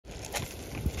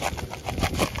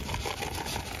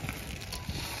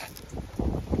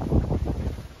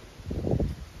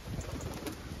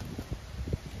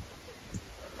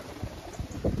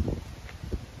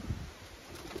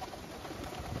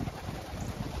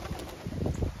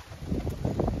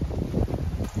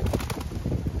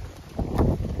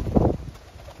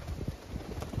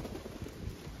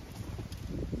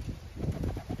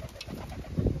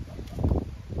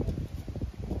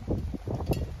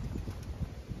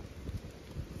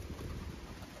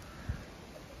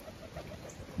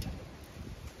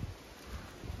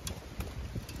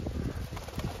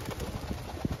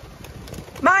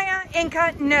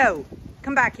Inca, no.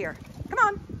 Come back here. Come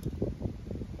on.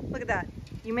 Look at that.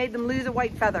 You made them lose a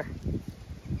white feather.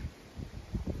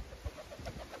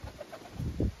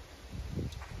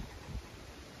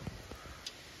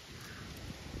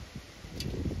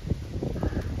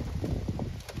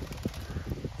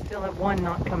 Still have one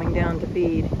not coming down to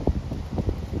feed.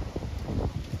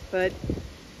 But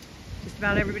just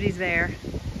about everybody's there,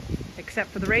 except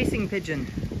for the racing pigeon.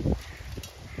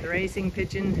 The racing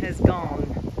pigeon has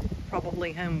gone,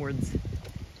 probably homewards.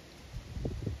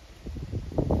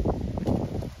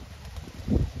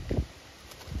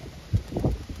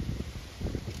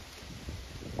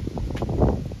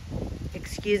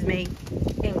 Excuse me,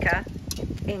 Inca,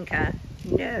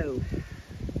 no,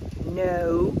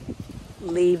 no,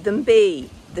 leave them be,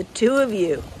 the two of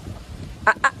you.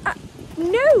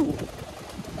 No!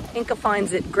 Inca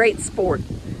finds it great sport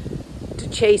to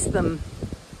chase them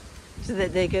so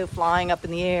that they go flying up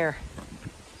in the air.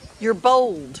 You're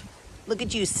bold. Look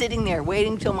at you sitting there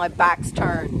waiting till my back's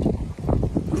turned.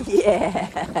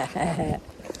 Yeah.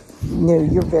 No,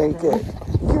 you're very good.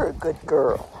 You're a good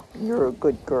girl. You're a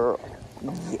good girl.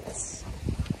 Yes.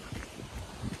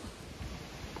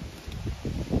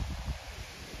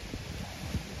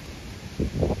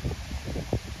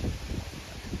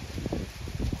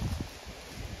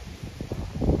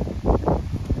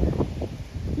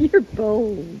 You're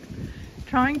bold.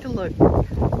 Trying to look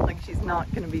like she's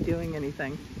not going to be doing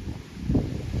anything.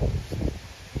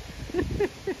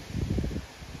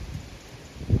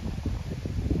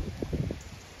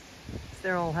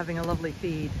 They're all having a lovely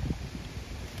feed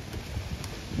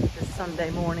this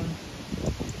Sunday morning.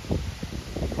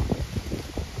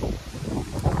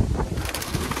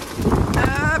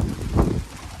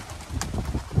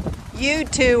 You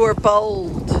two are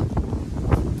bold.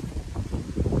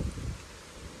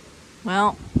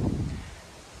 Well,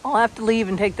 I'll have to leave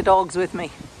and take the dogs with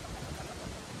me.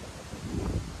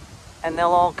 And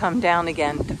they'll all come down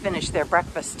again to finish their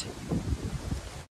breakfast.